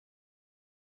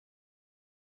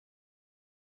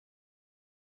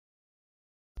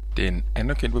Den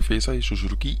anerkendte professor i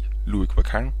sociologi, Loïc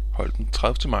Wacquant, holdt den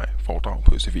 30. maj foredrag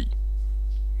på SFI.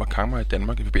 Wacquant var i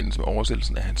Danmark i forbindelse med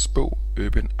oversættelsen af hans bog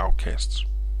Outcasts.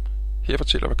 Her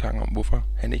fortæller Wacquant om, hvorfor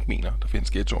han ikke mener, der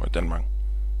findes ghettoer i Danmark.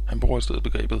 Han bruger i stedet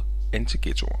begrebet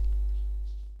anti-ghettoer.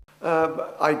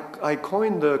 I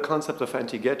coined the concept of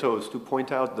anti-ghettos to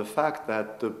point out the fact that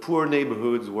the poor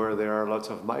neighborhoods where there are lots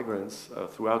of migrants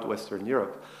throughout Western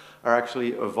Europe are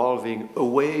actually evolving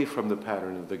away from the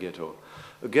pattern of the ghetto.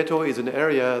 A ghetto is an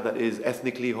area that is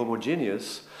ethnically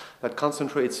homogeneous, that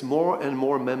concentrates more and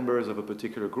more members of a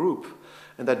particular group,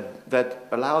 and that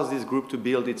allows this group to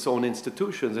build its own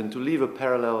institutions and to live a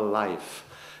parallel life.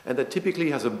 And that typically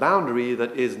has a boundary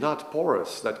that is not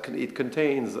porous, it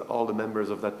contains all the members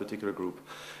of that particular group.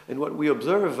 And what we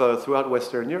observe throughout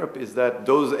Western Europe is that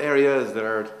those areas that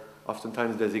are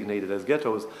oftentimes designated as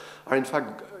ghettos are in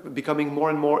fact becoming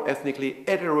more and more ethnically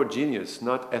heterogeneous,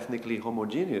 not ethnically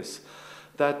homogeneous.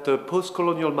 That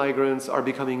post-colonial migrants are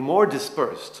becoming more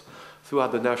dispersed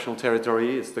throughout the national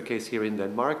territory. It's the case here in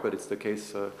Denmark, but it's the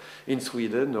case in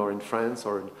Sweden or in France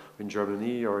or in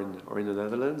Germany or in the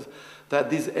Netherlands, that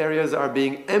these areas are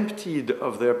being emptied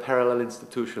of their parallel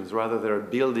institutions, rather they're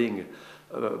building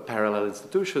parallel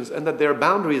institutions, and that their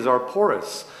boundaries are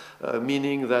porous,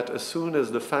 meaning that as soon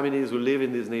as the families who live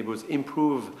in these neighborhoods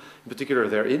improve, in particular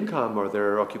their income or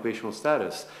their occupational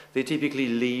status, they typically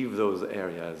leave those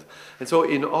areas. And so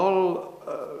in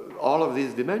all of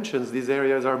these dimensions, these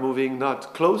areas are moving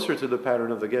not closer to the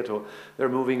pattern of the ghetto, they're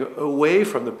moving away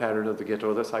from the pattern of the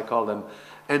ghetto. Thus I call them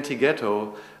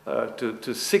anti-ghetto,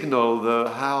 to signal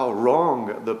how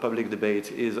wrong the public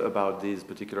debate is about these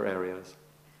particular areas.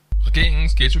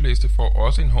 Regeringens ghettoliste får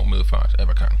også en hård medfart af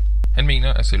Wacquant. Han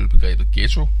mener, at selve begrebet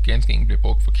ghetto ganske enkelt bliver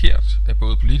brugt forkert af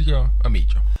både politikere og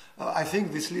medier. I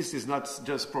think this list is not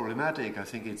just problematic, I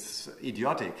think it's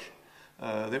idiotic.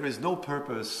 There is no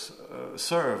purpose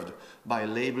served by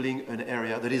labeling an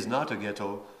area that is not a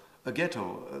ghetto.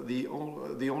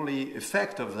 The only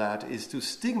effect of that is to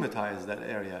stigmatize that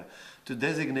area, to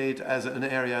designate as an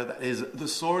area that is the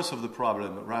source of the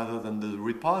problem rather than the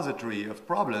repository of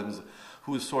problems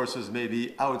whose sources may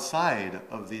be outside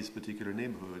of these particular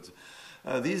neighborhoods.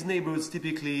 These neighborhoods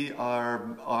typically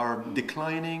are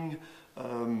declining,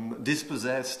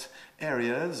 dispossessed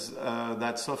areas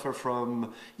that suffer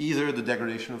from either the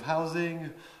degradation of housing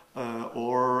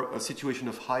or a situation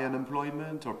of high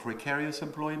unemployment or precarious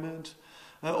employment,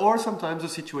 or sometimes a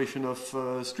situation of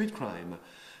street crime.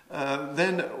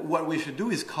 Then what we should do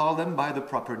is call them by the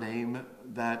proper name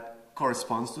that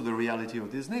corresponds to the reality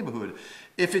of this neighborhood.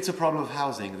 If it's a problem of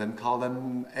housing, then call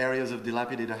them areas of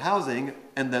dilapidated housing,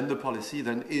 and then the policy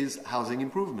then is housing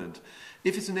improvement.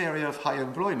 If it's an area of high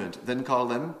employment, then call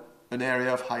them an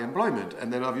area of high employment,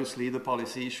 and then obviously the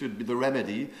policy should be, the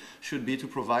remedy should be to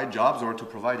provide jobs or to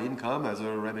provide income as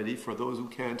a remedy for those who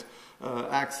can't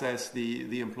access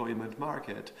the employment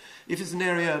market. If it's an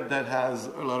area that has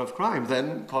a lot of crime,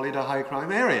 then call it a high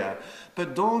crime area.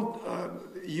 But don't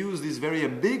use this very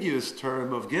ambiguous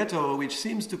term of ghetto, which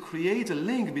seems to create a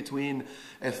link between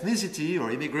ethnicity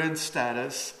or immigrant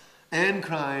status and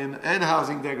crime, and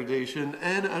housing degradation,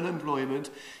 and unemployment,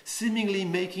 seemingly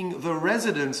making the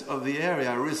residents of the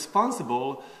area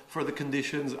responsible for the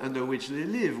conditions under which they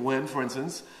live. When, for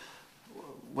instance,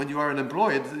 when you are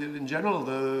unemployed, in general,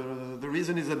 the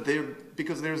reason is that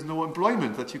because there's no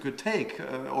employment that you could take,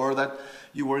 or that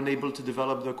you weren't able to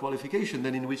develop the qualification,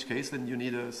 then in which case, then you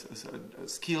need a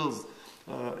skills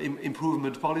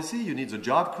improvement policy, you need a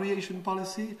job creation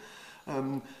policy.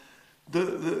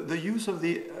 The use of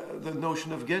the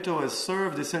notion of ghetto has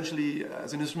served essentially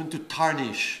as an instrument to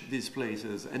tarnish these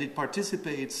places, and it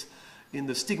participates in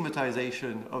the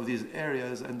stigmatization of these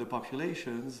areas and the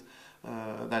populations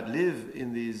that live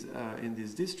in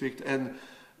these districts. And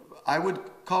I would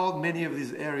call many of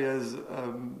these areas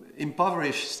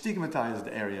impoverished, stigmatized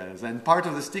areas, and part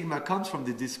of the stigma comes from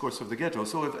the discourse of the ghetto.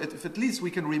 So if at least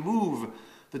we can remove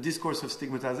the discourse of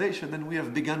stigmatization, then we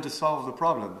have begun to solve the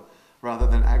problem, rather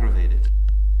than aggravate it.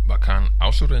 Wacquant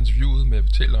afslutter interviewet med at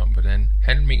fortælle om, hvordan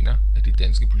han mener, at de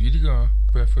danske politikere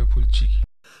bør føre politik.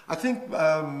 I think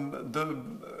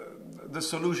the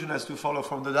solution has to follow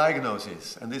from the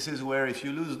diagnosis, and this is where if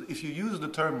you use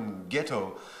the term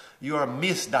ghetto, you are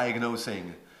misdiagnosing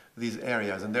these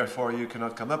areas, and therefore you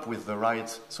cannot come up with the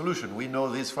right solution. We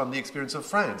know this from the experience of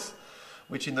France,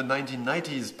 which in the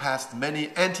 1990s passed many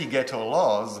anti-ghetto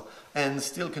laws and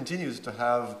still continues to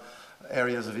have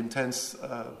areas of intense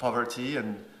poverty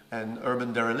and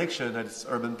urban dereliction at its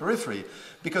urban periphery,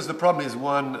 because the problem is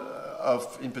one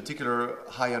of, in particular,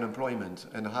 high unemployment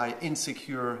and high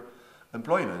insecure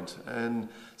employment. And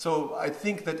so I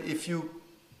think that if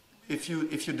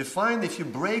if you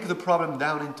break the problem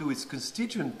down into its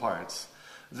constituent parts,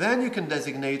 then you can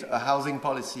designate a housing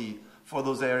policy for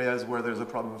those areas where there's a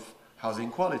problem of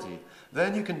housing quality.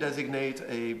 Then you can designate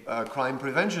a crime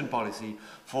prevention policy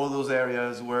for those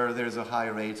areas where there's a high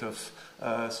rate of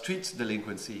street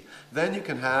delinquency. Then you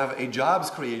can have a jobs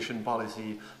creation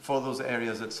policy for those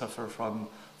areas that suffer from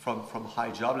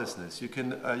high joblessness. You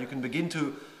can begin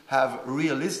to have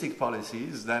realistic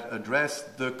policies that address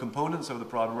the components of the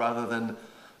problem rather than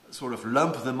sort of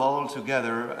lump them all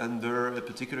together under a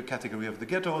particular category of the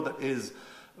ghetto that is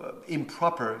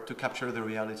improper to capture the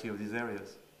reality of these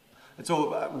areas. And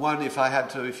so,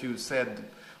 if you said,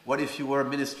 what if you were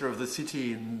minister of the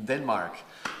city in Denmark?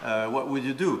 What would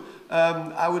you do?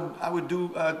 I would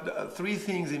do three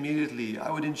things immediately.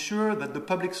 I would ensure that the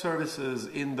public services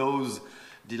in those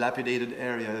dilapidated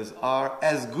areas are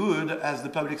as good as the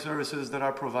public services that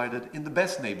are provided in the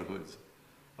best neighborhoods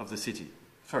of the city,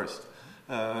 first.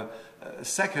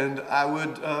 Second, I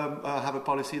would have a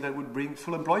policy that would bring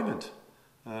full employment.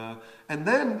 And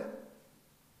then,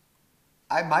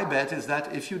 my bet is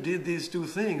that if you did these two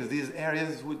things, these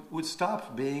areas would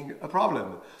stop being a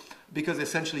problem. Because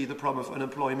essentially the problem of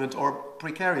unemployment or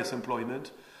precarious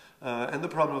employment and the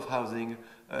problem of housing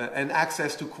and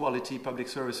access to quality public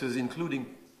services, including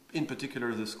in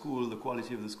particular the school, the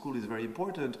quality of the school is very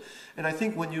important. And I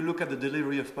think when you look at the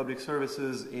delivery of public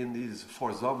services in these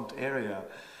forzomed area,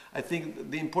 I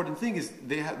think the important thing is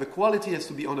the quality has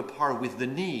to be on a par with the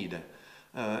need.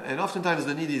 And oftentimes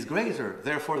the need is greater,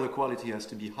 therefore the quality has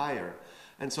to be higher.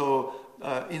 And so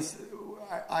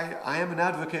I am an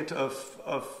advocate of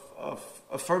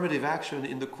affirmative action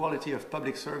in the quality of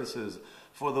public services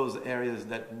for those areas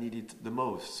that need it the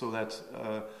most, so that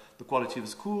the quality of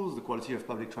schools, the quality of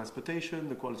public transportation,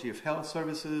 the quality of health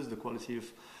services, the quality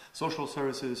of social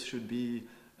services should be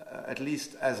at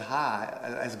least as high,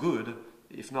 as good,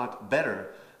 if not better,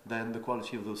 than the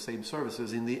quality of those same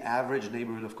services in the average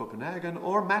neighborhood of Copenhagen,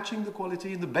 or matching the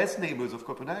quality in the best neighborhoods of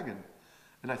Copenhagen.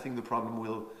 And I think the problem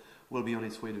will be on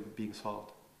its way to being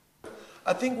solved.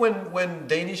 I think when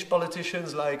Danish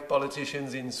politicians, like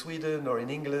politicians in Sweden or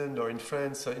in England or in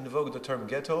France, invoke the term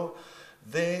ghetto,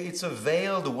 it's a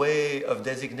veiled way of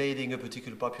designating a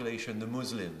particular population, the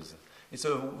Muslims. It's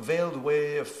a veiled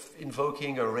way of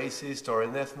invoking a racist or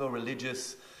an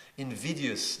ethno-religious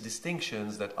invidious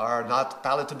distinctions that are not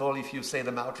palatable if you say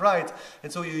them outright.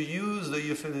 And so you use the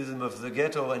euphemism of the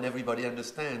ghetto and everybody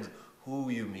understands who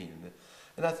you mean.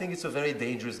 And I think it's a very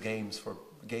dangerous game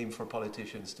for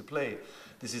politicians to play.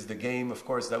 This is the game, of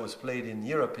course, that was played in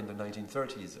Europe in the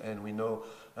 1930s, and we know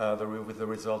with the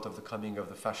result of the coming of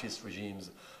the fascist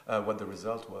regimes what the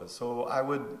result was. So I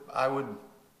would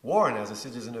warn, as a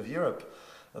citizen of Europe,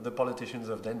 the politicians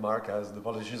of Denmark, as the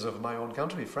politicians of my own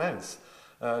country, France,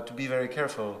 to be very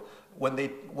careful. When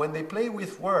they play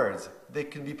with words, they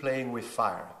can be playing with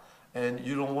fire, and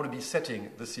you don't want to be setting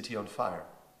the city on fire.